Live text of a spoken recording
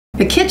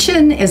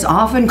kitchen is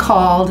often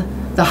called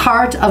the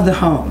heart of the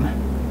home.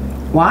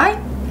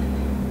 Why?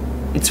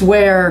 It's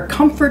where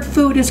comfort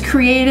food is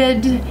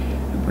created,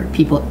 where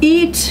people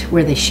eat,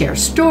 where they share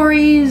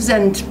stories,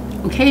 and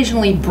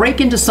occasionally break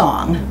into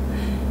song.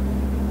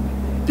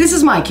 This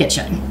is my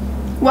kitchen.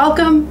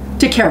 Welcome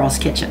to Carol's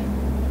Kitchen.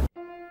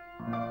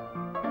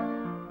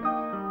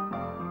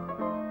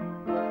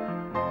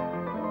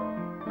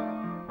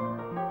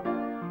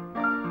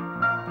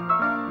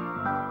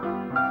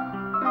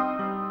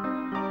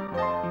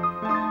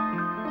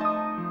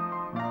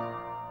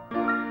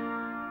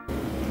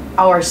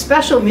 Our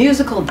special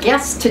musical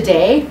guests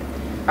today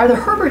are the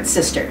Herbert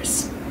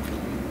sisters.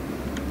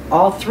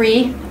 All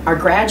three are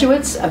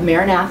graduates of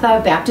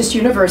Maranatha Baptist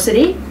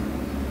University.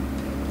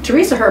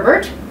 Teresa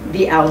Herbert,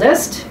 the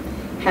eldest,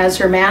 has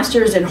her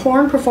master's in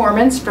horn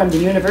performance from the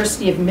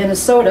University of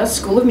Minnesota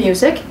School of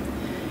Music,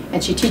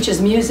 and she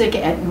teaches music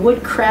at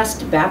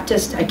Woodcrest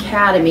Baptist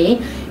Academy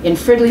in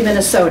Fridley,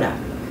 Minnesota.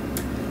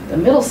 The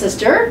middle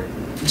sister,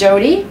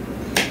 Jody,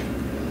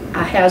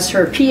 has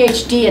her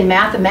PhD in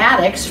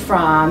mathematics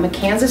from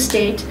Kansas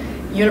State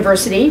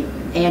University,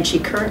 and she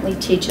currently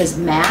teaches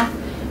math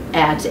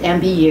at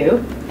MBU.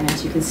 And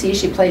as you can see,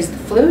 she plays the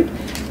flute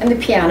and the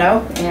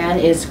piano and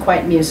is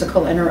quite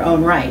musical in her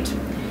own right.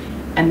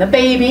 And the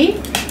baby,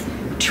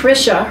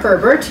 Tricia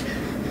Herbert,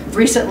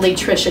 recently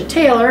Tricia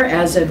Taylor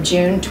as of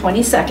June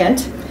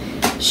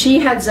 22nd. She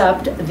heads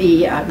up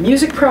the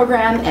music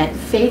program at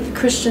Faith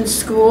Christian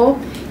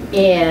School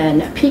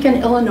in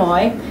Pekin,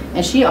 Illinois,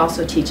 and she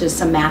also teaches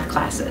some math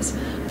classes.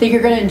 I think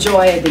you're going to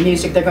enjoy the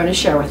music they're going to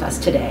share with us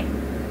today.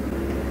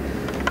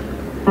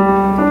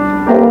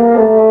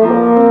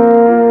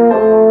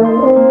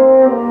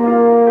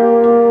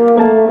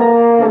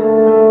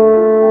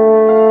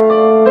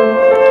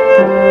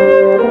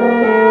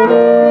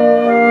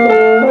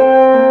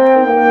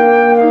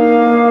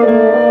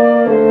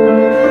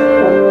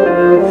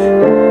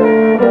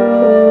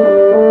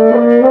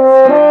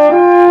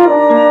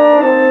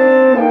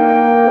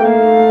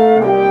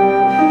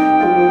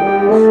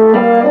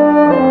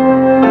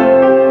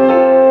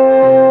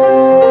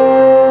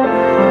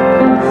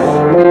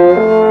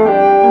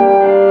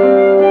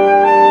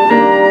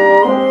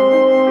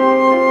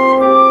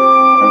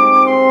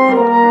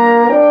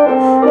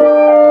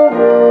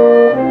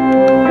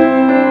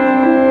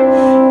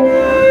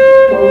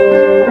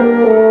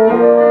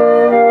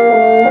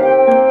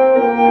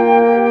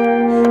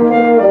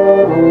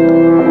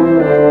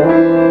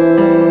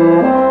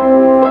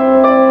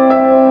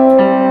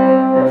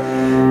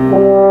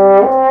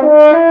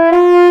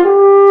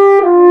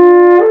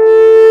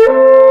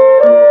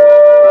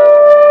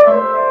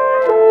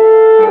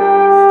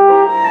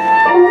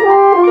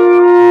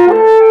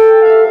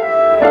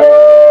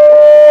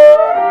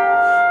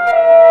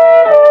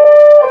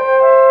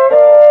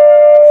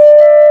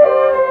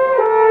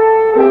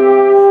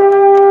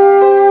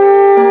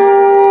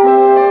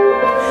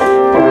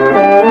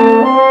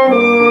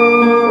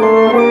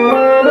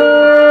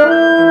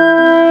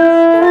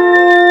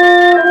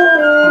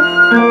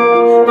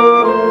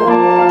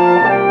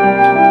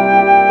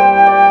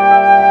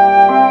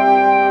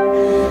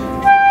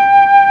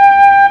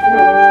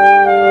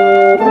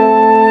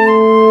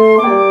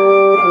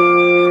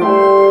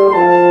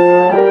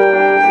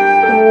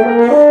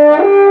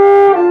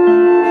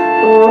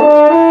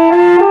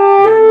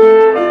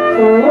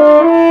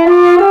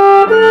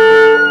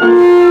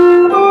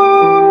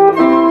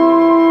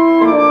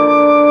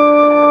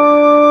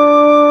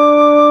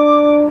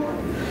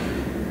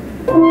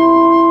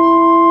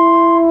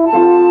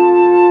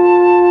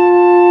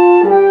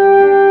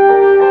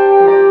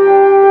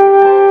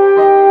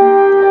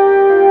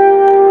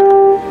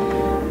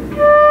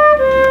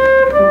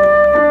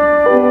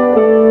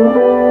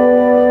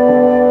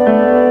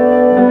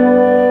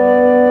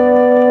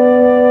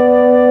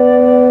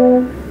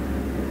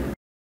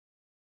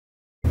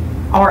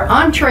 Our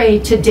entree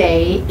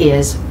today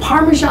is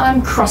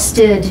Parmesan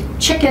Crusted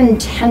chicken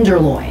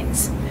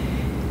tenderloins.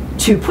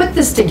 To put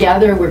this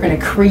together, we're going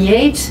to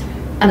create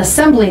an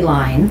assembly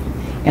line.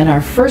 In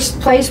our first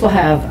place, we'll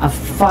have a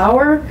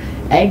flour,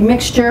 egg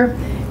mixture,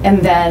 and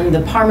then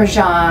the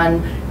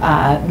Parmesan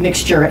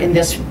mixture in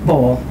this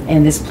bowl,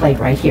 in this plate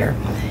right here.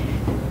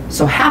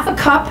 So half a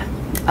cup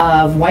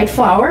of white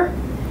flour,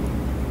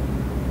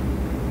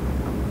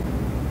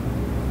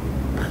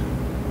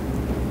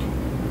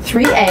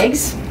 three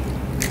eggs,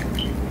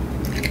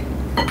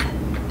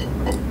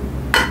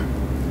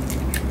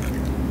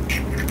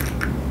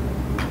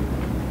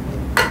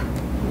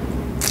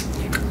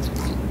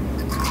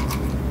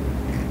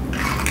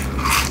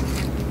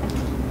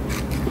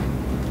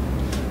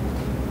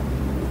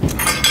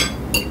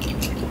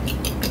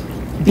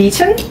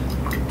 beaten,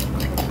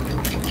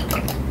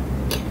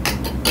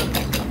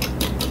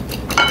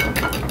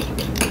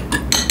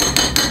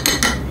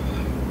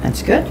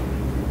 that's good.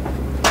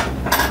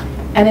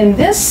 And in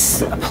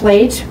this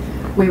plate,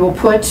 we will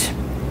put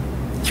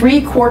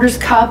 3/4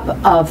 cup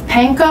of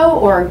panko,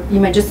 or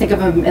you might just think of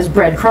them as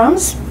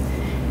breadcrumbs,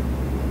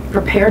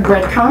 prepared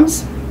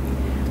breadcrumbs,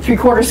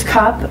 3/4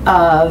 cup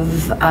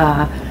of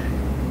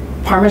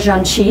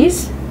Parmesan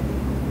cheese.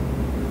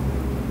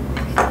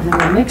 And then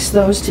we'll mix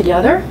those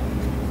together.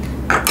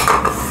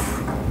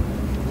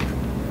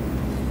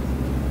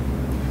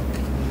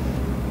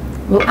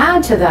 We'll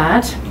add to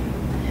that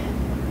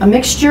a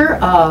mixture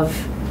of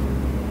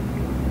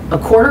a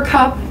quarter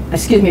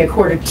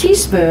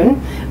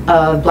teaspoon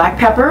of black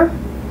pepper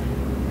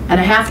and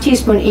a half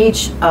teaspoon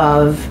each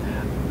of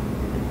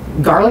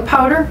garlic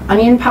powder,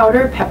 onion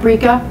powder,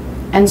 paprika,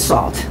 and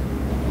salt.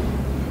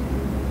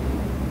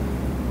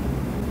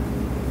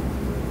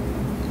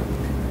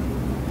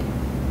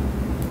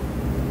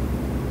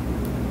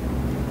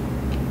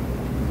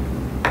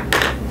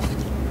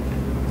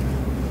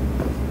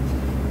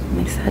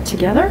 Mix that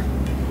together.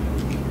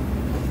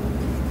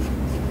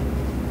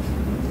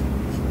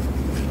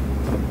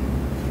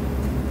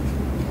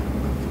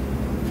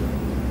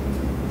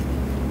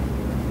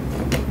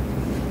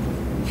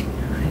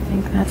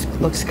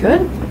 That looks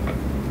good.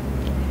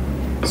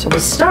 So we'll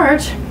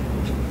start.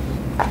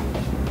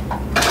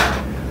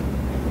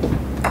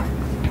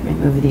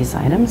 Remove these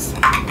items.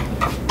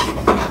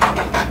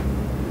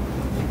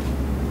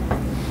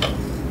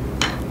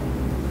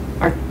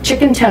 Our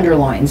chicken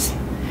tenderloins.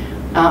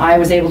 I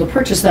was able to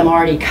purchase them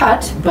already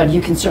cut, but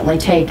you can certainly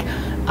take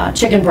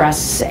chicken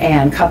breasts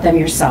and cut them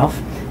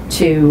yourself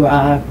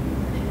to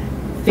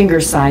finger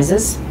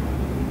sizes.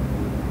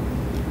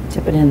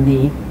 Dip it in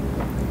the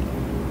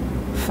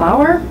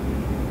flour,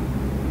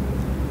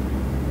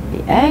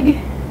 the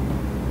egg,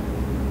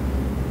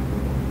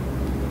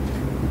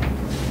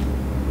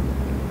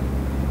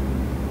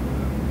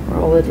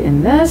 roll it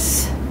in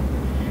this,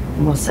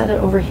 and we'll set it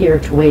over here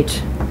to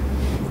wait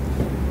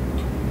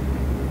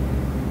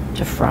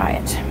to fry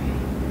it.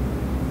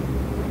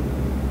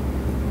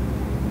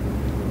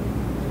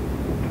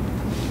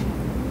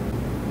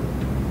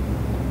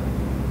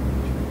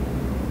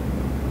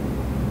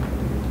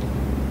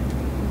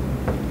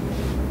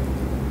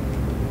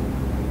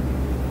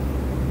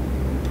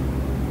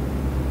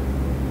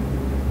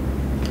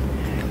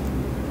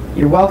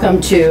 You're welcome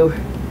to,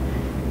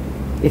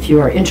 if you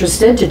are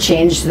interested, to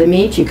change the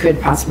meat. You could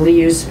possibly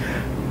use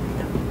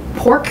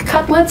pork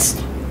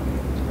cutlets.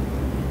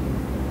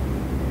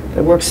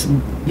 It works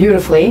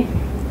beautifully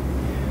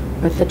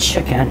with the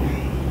chicken.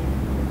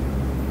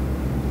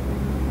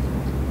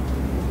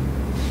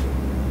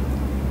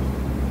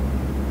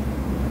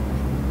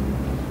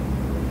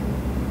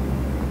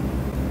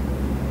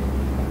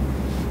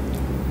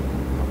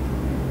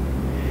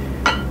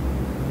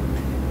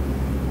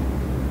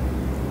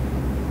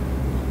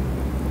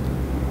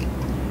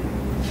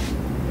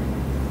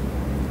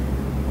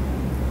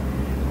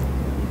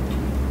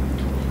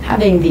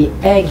 Having the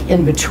egg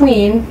in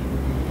between,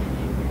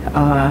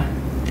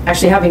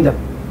 actually having the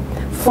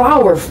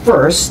flour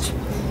first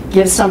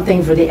gives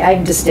something for the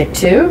egg to stick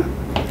to,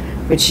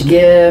 which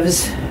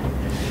gives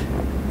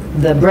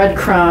the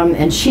breadcrumb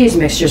and cheese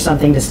mixture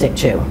something to stick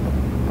to.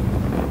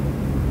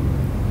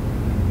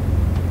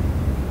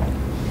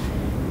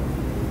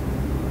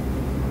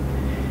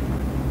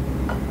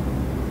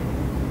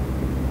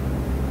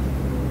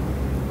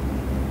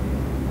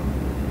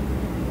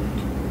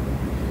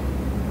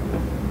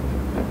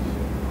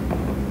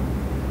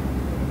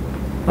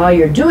 While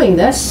you're doing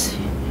this,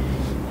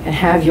 and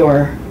have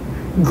your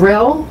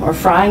grill or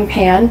frying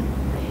pan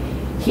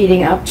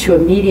heating up to a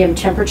medium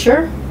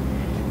temperature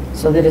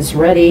so that it's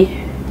ready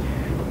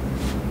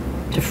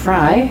to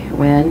fry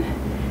when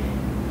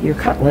your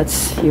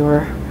cutlets,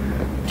 your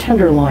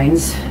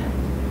tenderloins,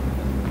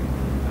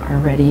 are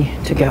ready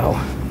to go.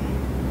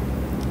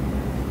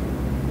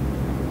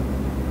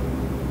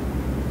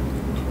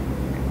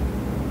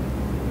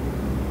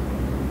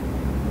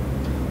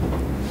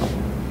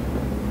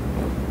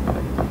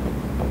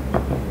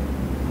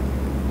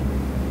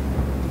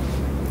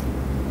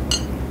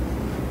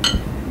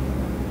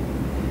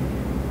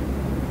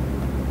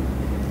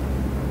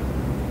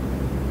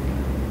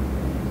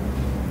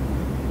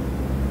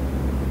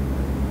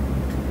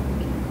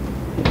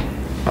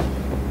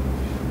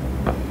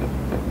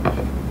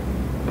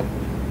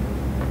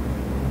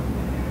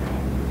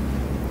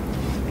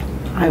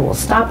 I will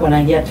stop when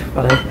I get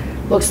what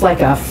looks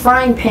like a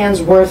frying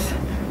pan's worth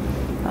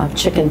of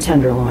chicken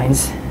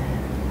tenderloins.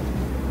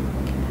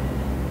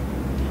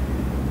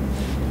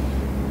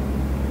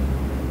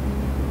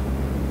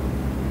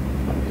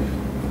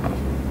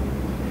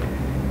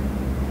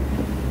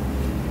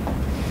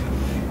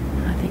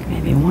 I think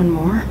maybe one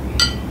more.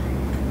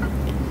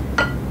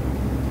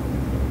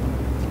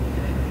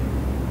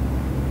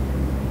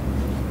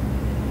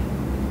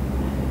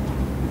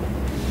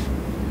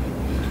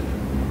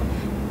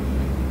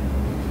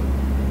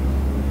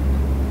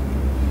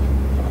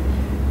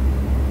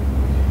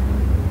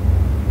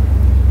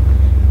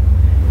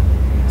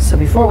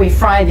 Before we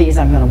fry these,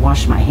 I'm going to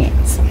wash my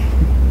hands.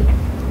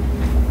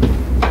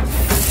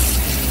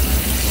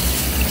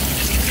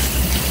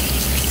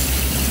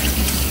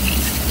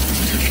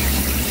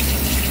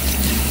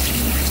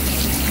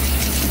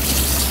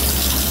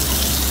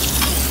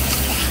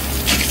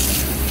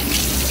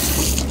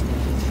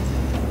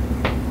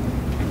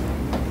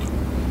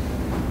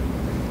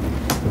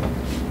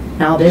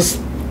 Now this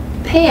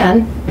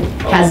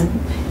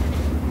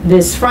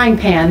frying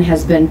pan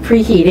has been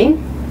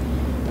preheating,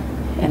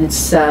 and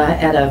it's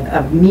at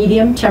a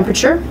medium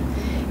temperature.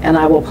 And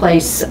I will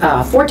place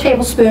 4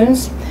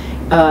 tablespoons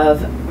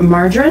of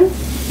margarine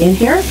in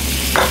here to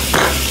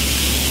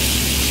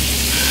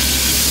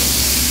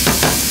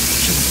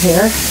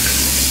prepare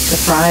to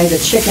fry the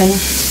chicken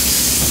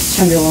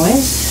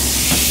tenderloins.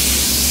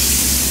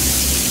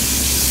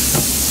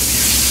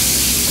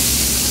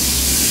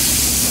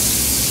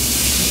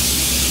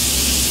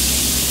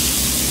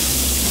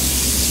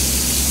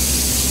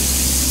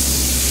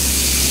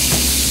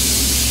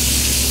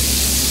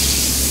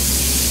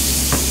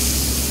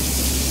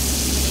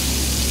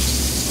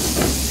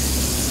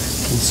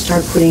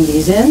 Start putting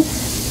these in.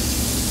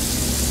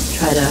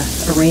 Try to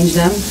arrange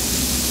them.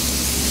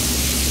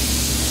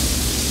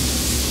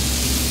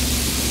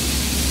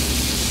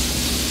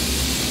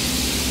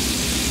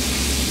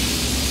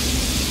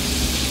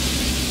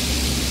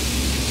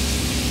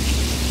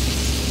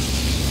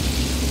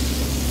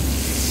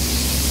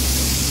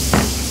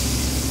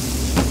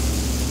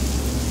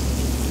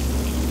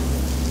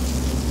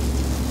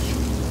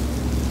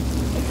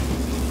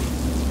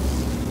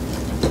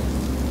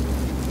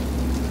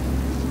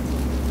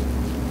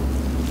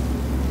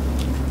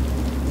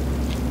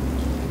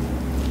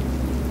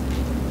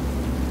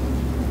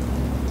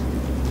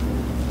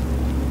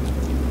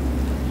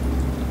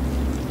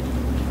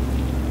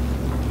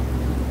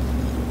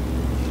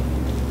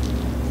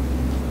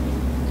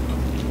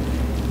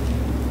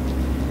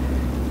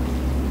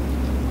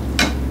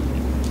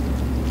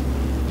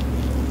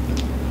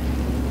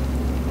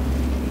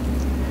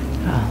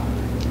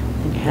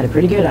 Had a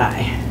pretty good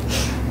eye.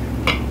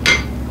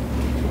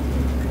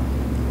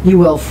 You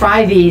will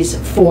fry these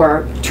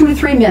for 2 to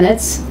 3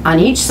 minutes on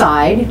each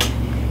side,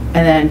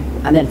 and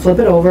then flip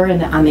it over,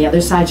 and on the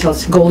other side till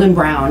it's golden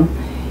brown,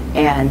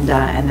 and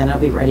then it'll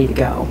be ready to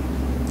go.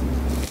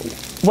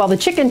 While the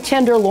chicken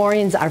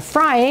tenderloins are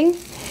frying,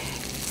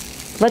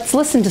 let's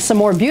listen to some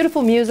more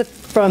beautiful music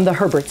from the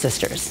Herbert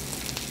sisters.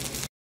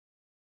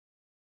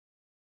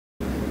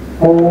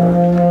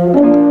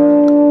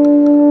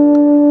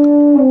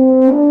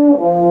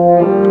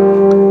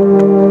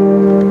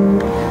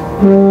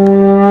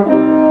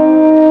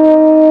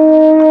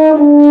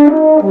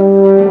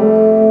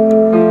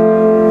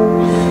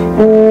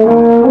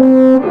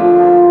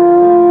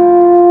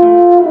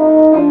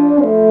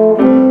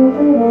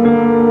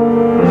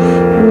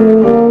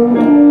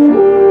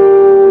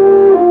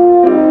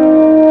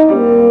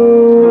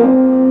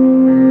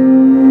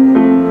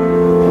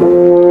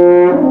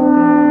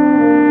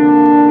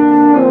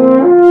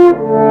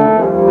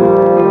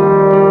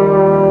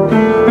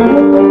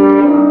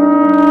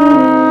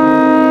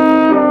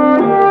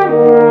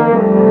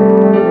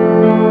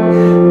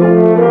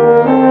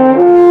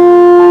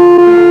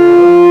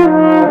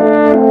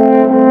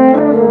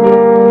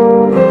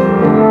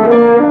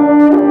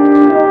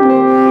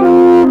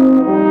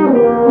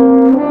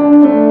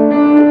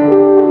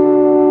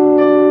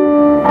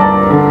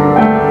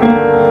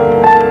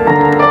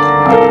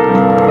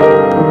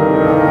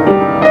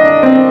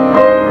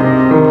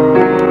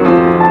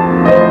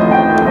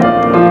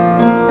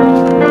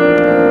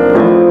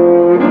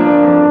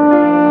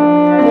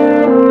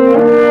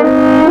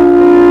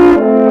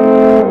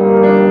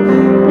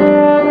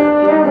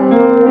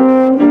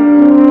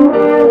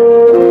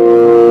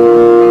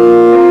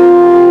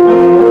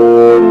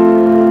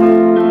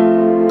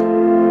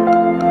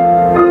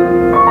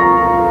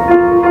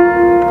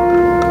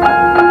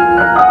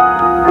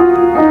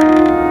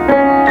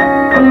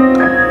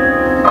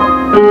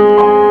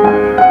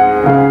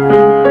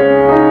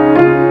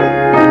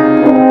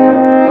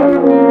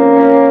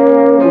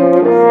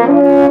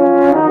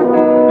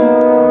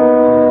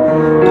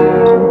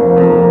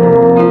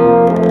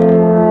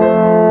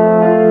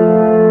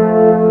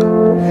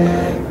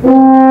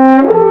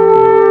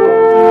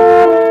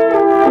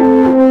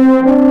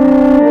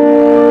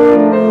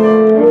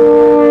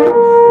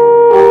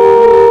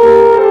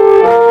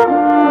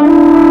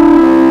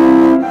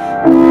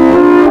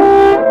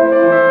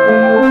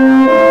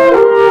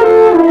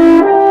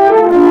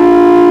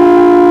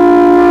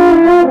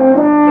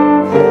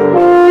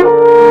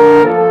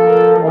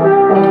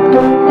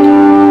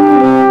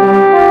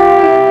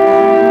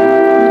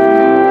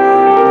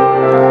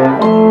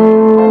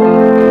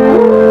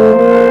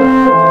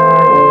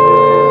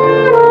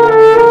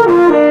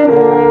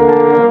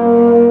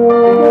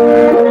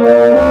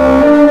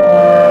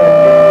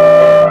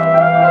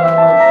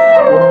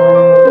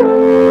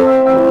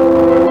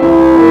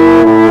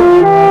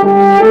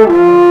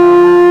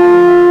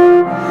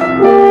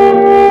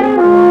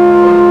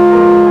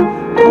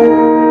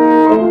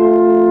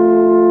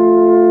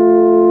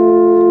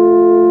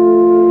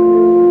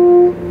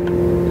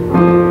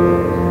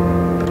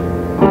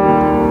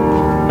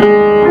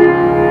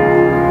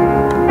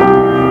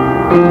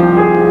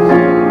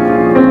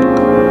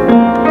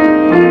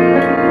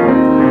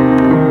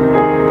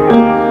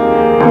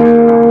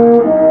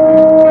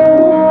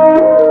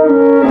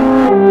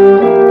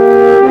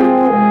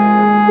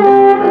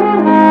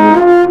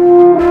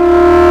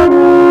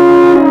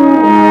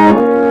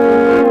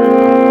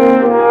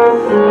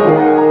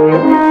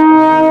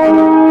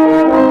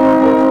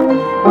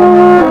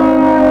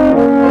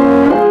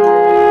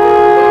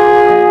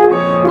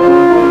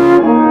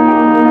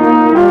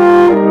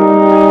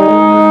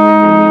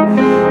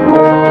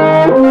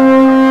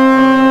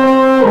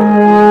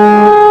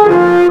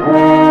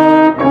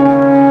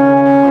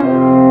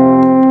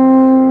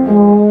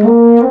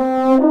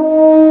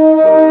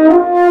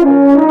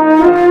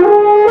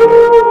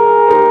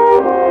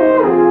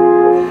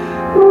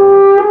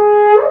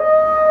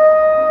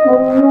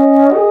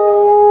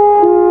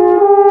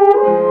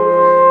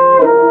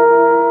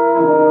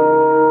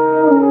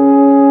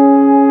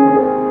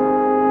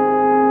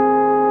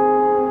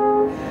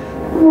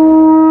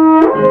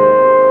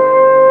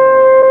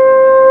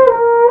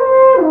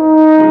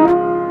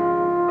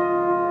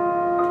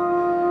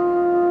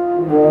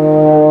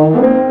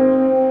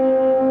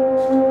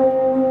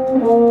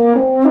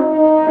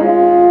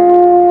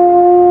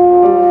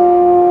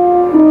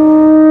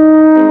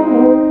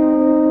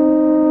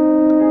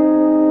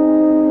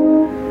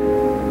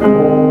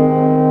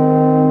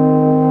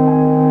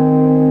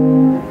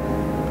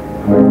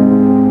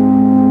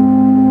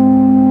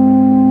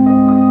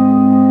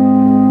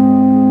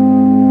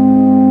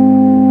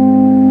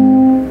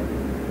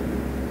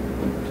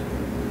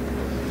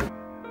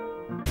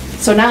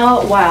 So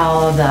now,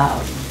 while the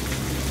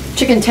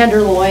chicken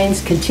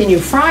tenderloins continue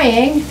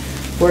frying,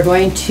 we're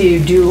going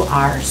to do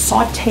our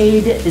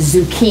sauteed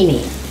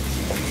zucchini.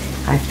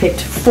 I've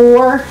picked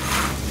 4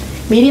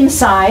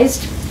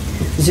 medium-sized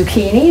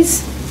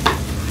zucchinis.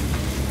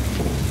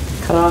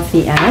 Cut off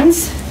the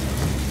ends.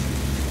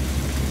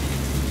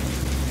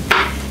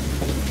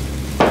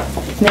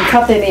 And then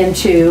cut them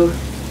into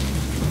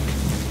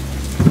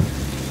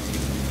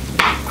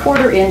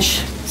 1/4-inch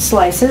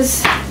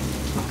slices.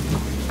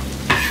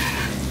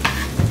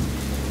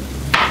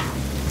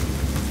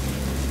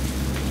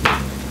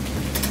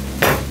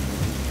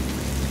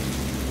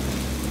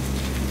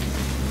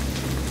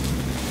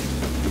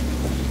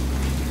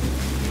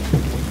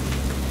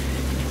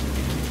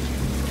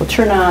 We'll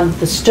turn on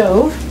the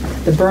stove,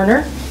 the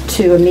burner,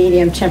 to a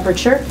medium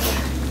temperature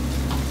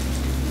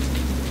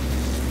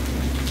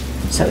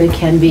so it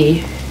can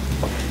be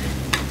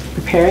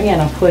preparing,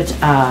 and I'll put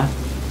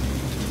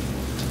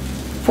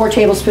 4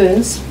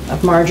 tablespoons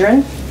of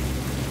margarine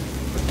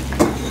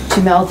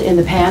to melt in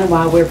the pan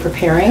while we're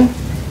preparing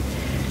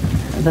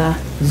the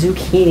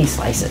zucchini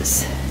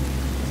slices.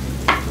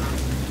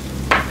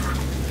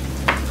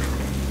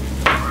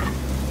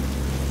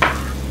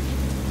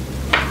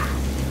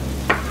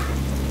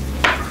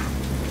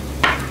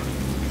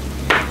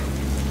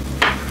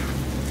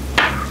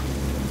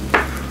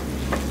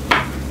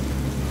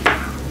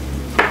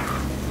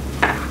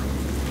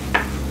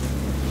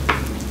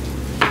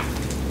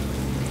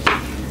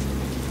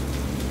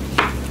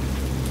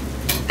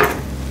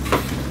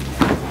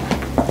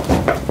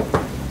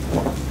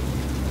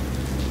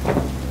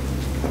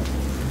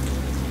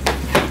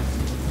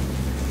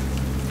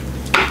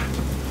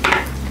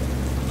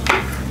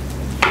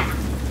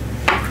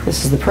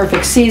 This is the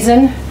perfect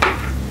season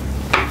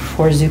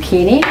for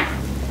zucchini.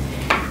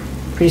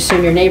 Pretty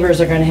soon your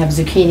neighbors are going to have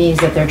zucchinis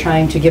that they're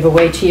trying to give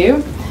away to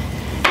you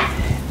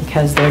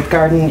because their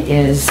garden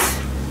is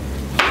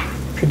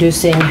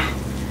producing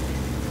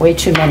way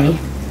too many,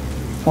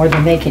 more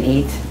than they can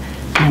eat,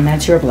 and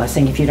that's your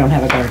blessing if you don't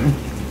have a garden.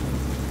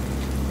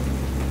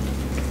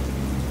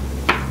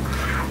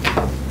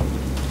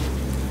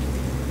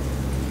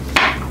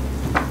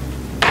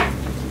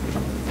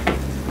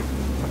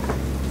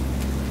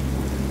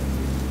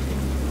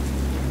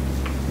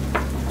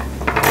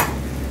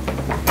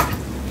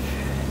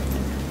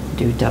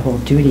 Do double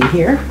duty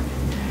here.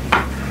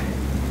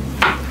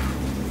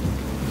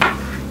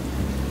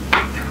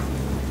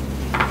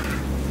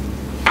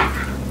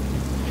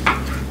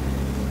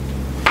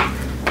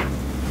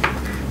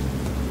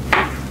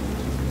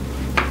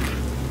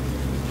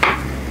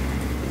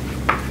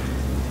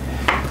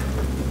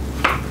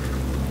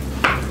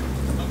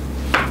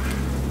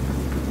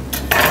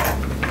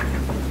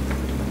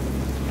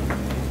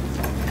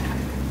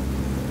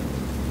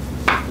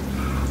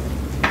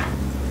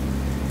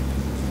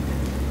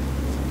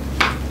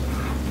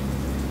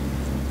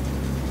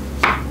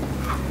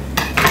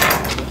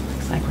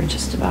 We're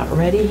just about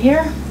ready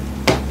here.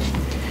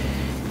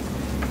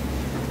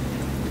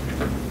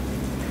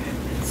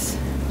 Let's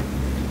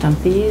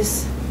dump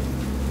these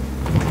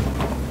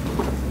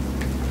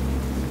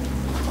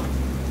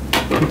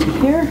into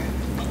here.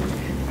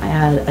 I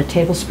add a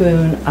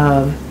tablespoon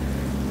of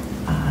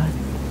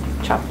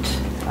chopped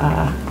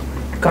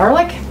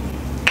garlic.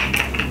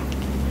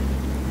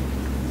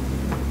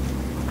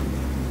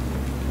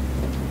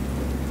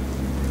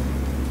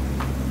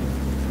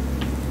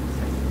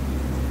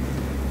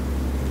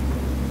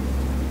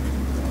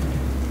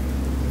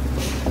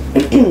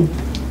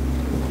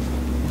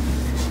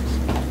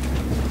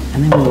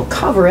 And then we'll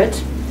cover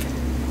it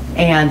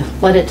and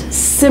let it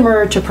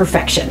simmer to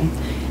perfection.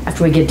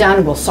 After we get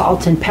done, we'll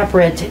salt and pepper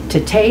it to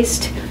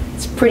taste.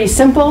 It's pretty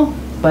simple,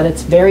 but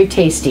it's very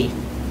tasty.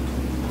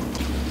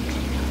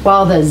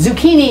 While the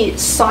zucchini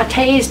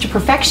sautés to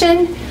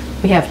perfection,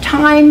 we have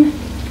time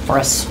for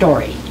a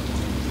story.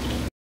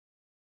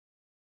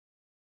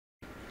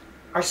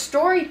 Our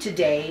story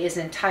today is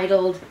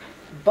entitled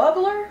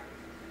Bubbler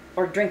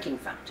or Drinking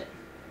Fountain.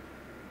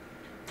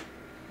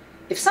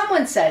 If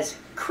someone says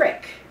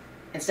crick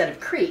instead of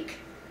creek,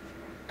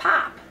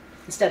 pop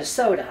instead of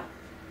soda,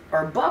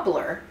 or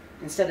bubbler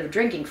instead of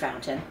drinking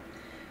fountain,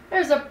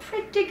 there's a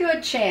pretty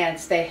good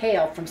chance they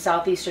hail from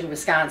southeastern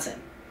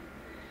Wisconsin.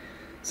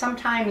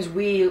 Sometimes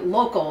we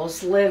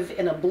locals live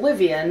in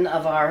oblivion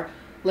of our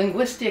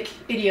linguistic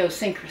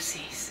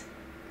idiosyncrasies.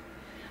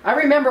 I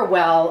remember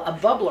well a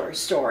bubbler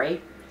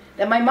story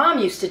that my mom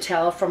used to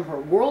tell from her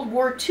World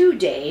War II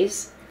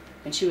days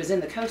when she was in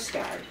the Coast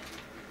Guard.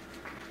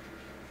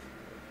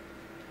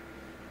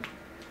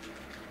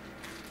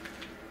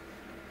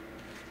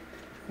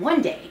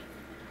 One day,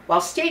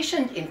 while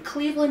stationed in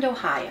Cleveland,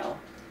 Ohio,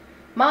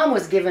 Mom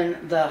was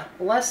given the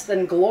less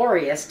than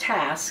glorious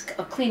task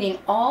of cleaning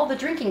all the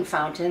drinking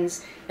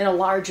fountains in a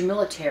large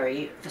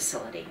military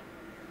facility.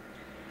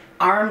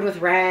 Armed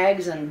with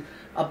rags and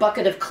a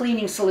bucket of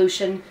cleaning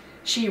solution,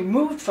 she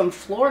moved from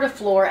floor to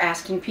floor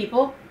asking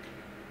people,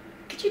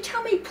 "Could you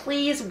tell me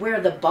please where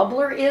the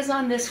bubbler is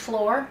on this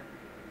floor?"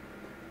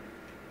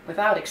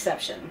 Without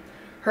exception,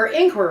 Her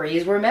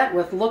inquiries were met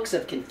with looks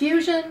of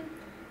confusion,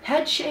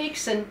 head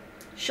shakes, and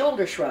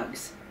shoulder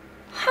shrugs.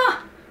 "Huh,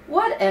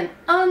 what an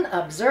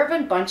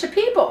unobservant bunch of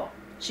people,"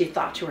 she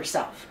thought to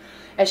herself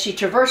as she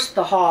traversed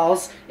the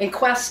halls in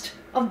quest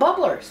of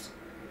bubblers.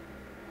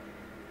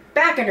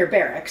 Back in her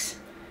barracks,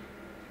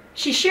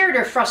 she shared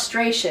her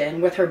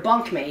frustration with her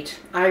bunkmate,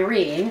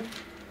 Irene,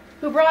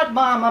 who brought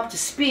Mom up to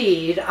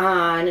speed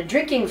on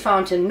drinking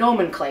fountain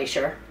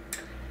nomenclature,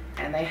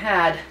 and they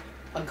had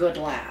a good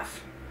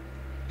laugh.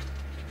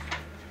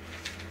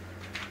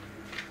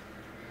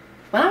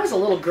 When I was a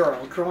little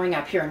girl growing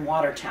up here in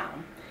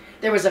Watertown,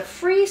 there was a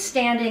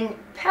freestanding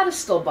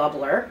pedestal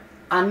bubbler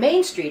on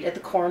Main Street at the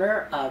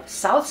corner of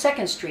South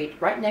 2nd Street,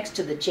 right next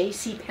to the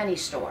J.C. Penney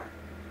store.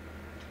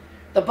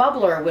 The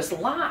bubbler was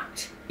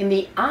locked in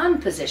the on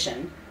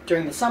position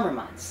during the summer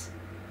months.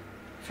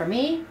 For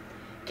me,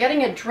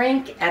 getting a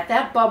drink at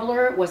that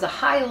bubbler was a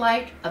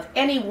highlight of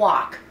any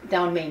walk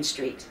down Main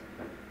Street.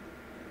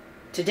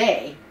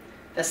 Today,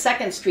 the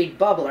 2nd Street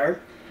bubbler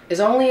is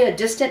only a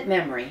distant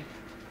memory.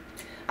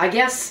 I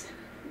guess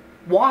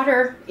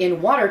water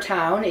in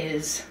Watertown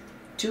is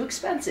too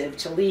expensive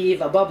to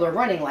leave a bubbler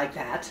running like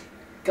that.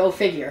 Go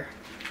figure.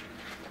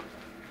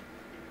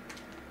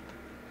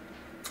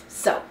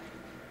 So,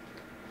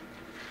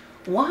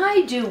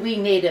 why do we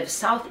native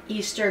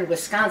southeastern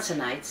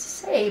Wisconsinites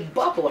say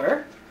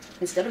bubbler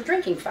instead of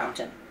drinking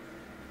fountain?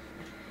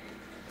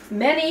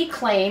 Many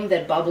claim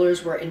that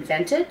bubblers were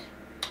invented,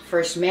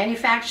 first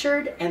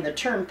manufactured, and the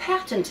term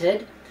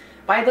patented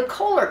by the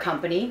Kohler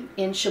Company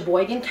in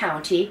Sheboygan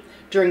County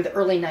during the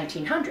early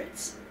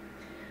 1900s.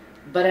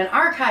 But an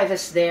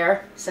archivist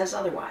there says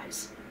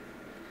otherwise.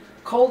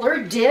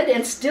 Kohler did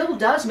and still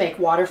does make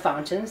water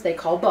fountains they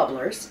call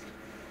bubblers,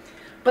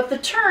 but the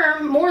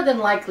term more than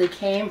likely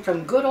came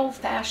from good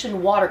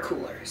old-fashioned water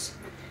coolers,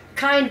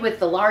 kind with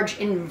the large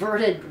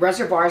inverted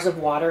reservoirs of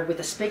water with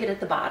a spigot at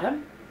the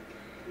bottom.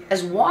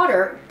 As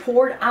water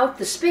poured out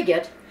the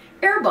spigot,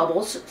 air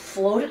bubbles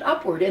floated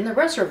upward in the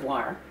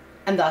reservoir,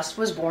 and thus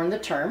was born the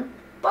term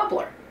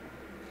bubbler.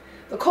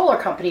 The Kohler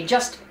Company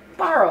just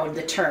borrowed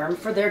the term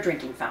for their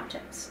drinking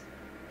fountains.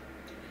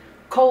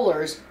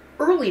 Kohler's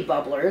early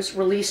bubblers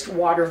released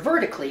water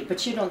vertically,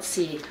 but you don't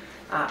see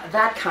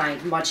that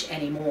kind much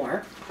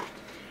anymore.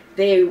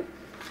 They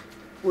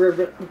were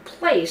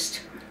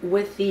replaced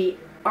with the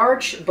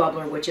arch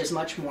bubbler, which is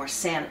much more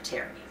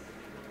sanitary.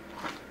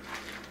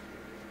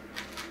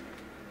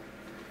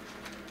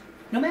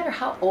 No matter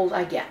how old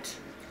I get,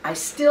 I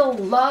still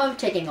love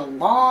taking a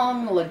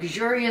long,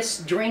 luxurious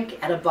drink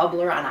at a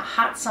bubbler on a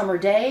hot summer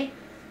day,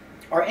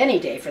 or any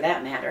day for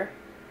that matter.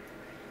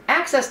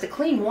 Access to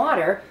clean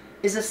water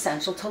is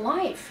essential to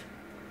life.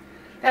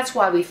 That's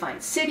why we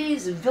find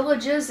cities,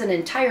 villages, and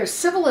entire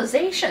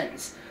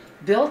civilizations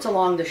built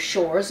along the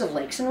shores of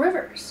lakes and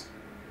rivers.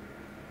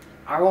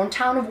 Our own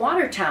town of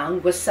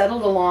Watertown was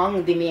settled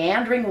along the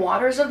meandering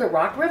waters of the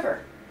Rock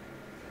River.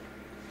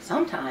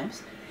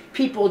 Sometimes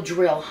people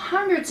drill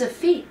hundreds of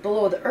feet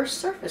below the Earth's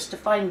surface to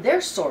find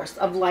their source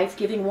of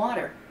life-giving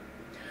water.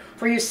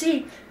 For you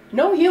see,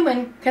 no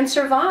human can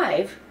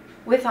survive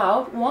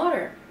without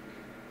water.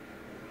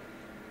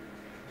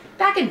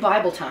 Back in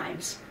Bible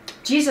times,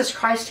 Jesus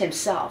Christ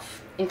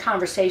himself, in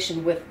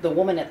conversation with the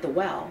woman at the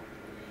well,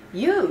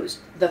 used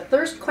the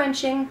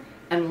thirst-quenching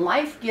and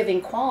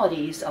life-giving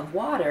qualities of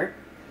water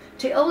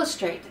to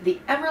illustrate the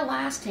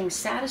everlasting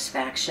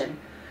satisfaction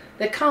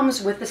that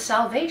comes with the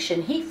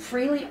salvation he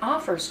freely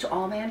offers to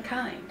all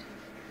mankind.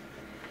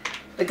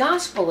 The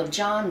Gospel of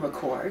John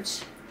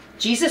records,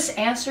 Jesus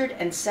answered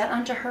and said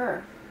unto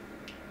her,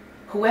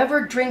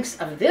 "Whoever drinks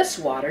of this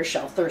water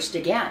shall thirst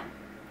again.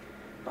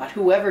 But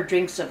whoever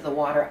drinks of the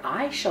water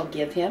I shall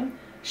give him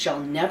shall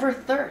never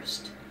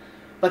thirst.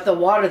 But the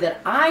water that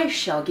I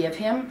shall give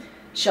him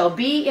shall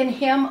be in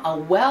him a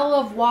well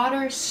of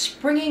water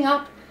springing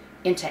up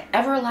into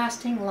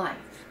everlasting life."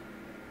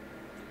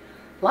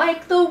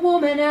 Like the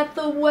woman at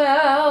the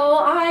well,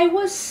 I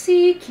was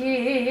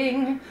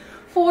seeking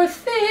for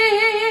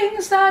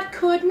things that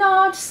could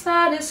not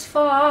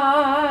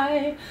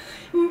satisfy.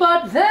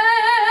 But then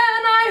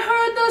I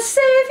heard the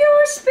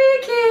Savior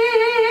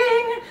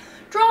speaking,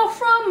 "Draw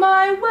from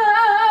my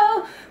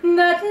well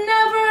that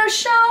never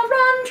shall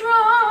run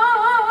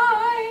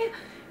dry.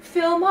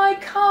 Fill my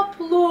cup,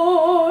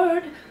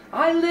 Lord,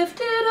 I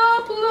lift it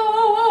up,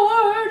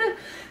 Lord.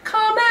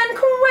 Come and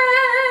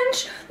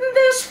quench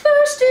this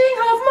thirsting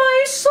of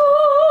my soul.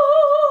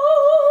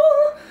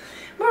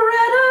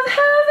 Bread of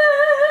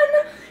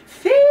heaven,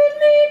 feed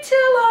me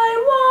till I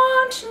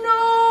want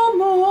no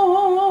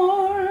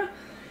more.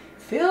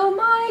 Fill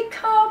my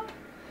cup,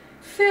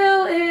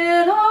 fill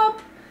it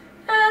up,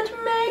 and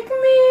make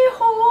me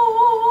whole."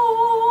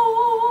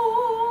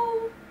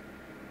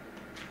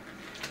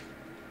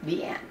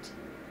 The end.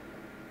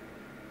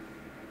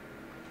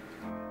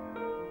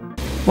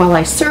 While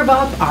I serve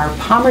up our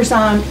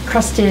Parmesan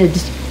crusted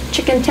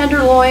chicken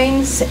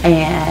tenderloins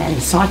and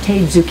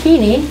sauteed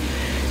zucchini,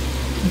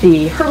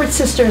 the Herbert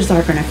sisters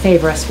are going to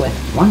favor us with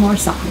one more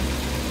song.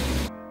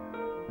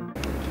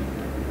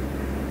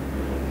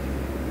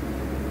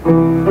 Well,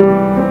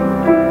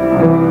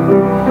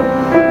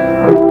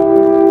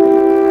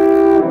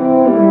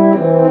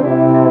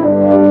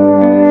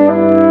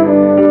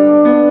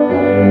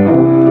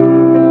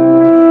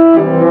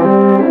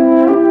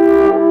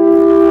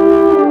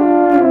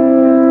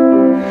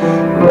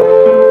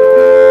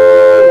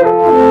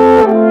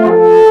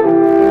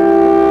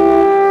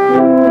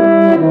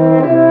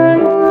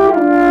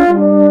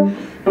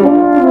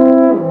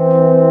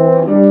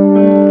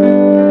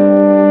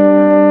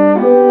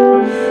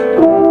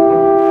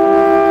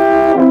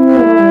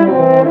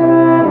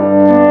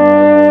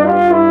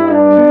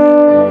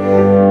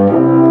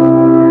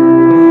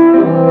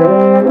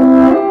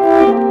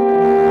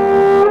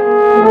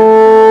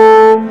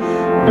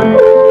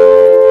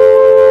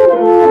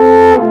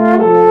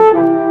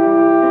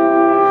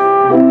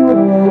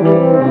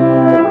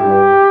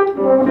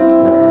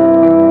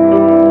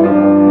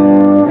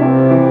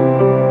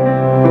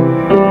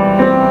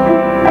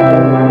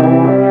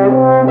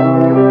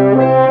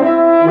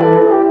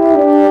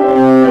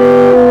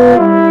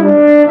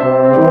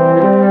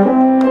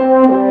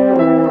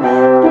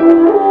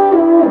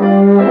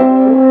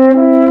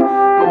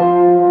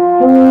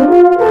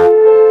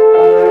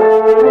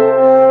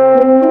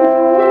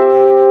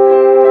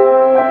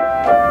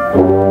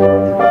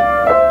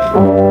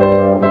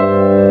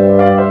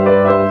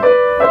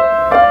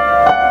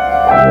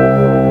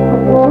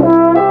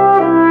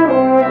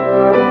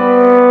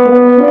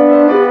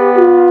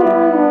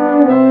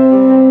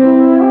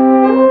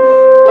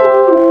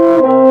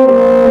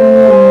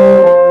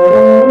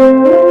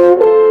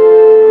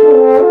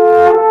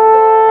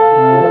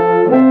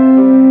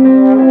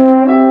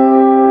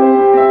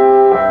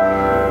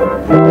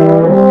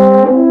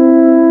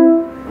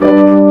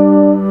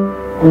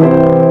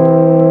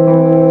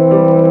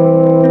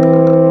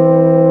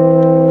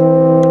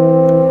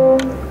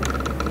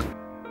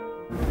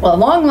 at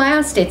long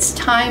last, it's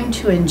time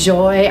to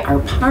enjoy our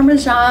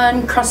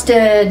Parmesan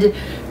crusted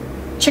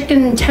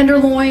chicken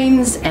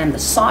tenderloins and the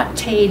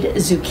sauteed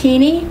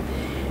zucchini.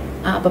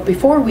 But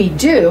before we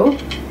do,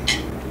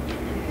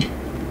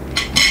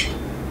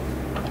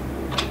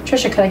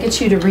 Tricia, could I get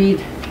you to read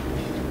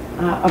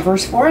a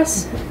verse for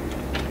us?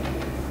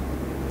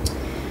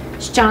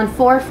 John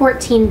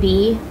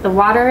 4:14b, the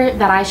water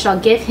that I shall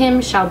give him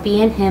shall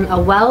be in him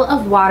a well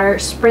of water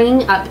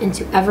springing up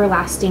into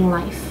everlasting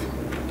life.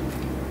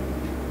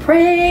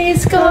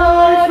 Praise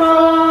God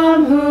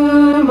from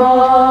whom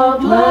all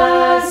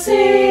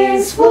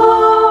blessings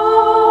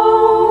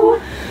flow.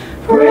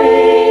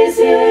 Praise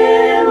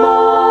Him,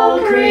 all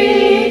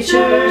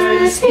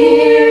creatures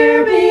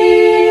here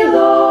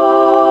below.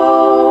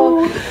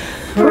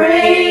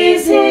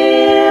 Praise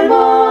Him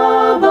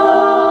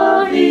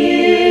above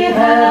the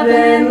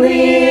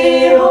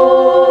heavenly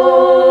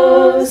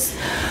host.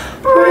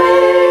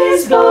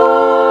 Praise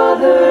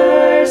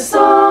Father,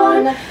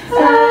 Son,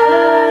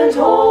 and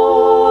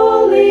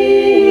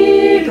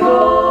Holy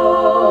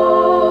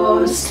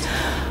Ghost.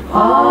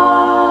 Amen.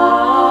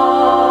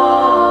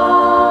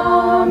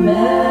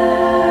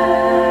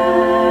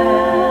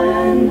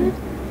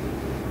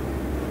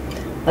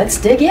 Let's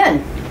dig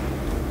in.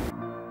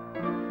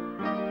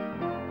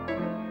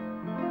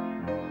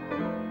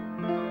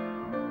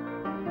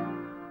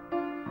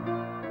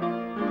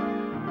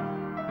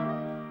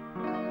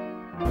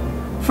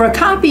 For a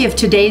copy of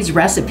today's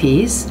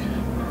recipes,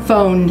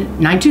 phone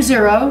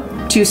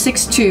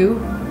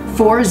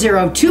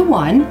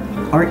 920-262-4021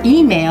 or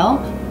email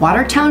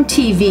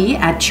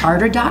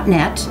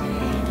watertowntv@charter.net.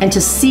 And to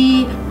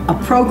see a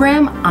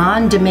program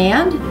on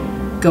demand,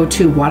 go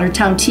to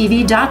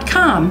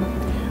watertowntv.com.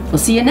 We'll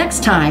see you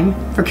next time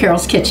for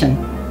Carol's Kitchen.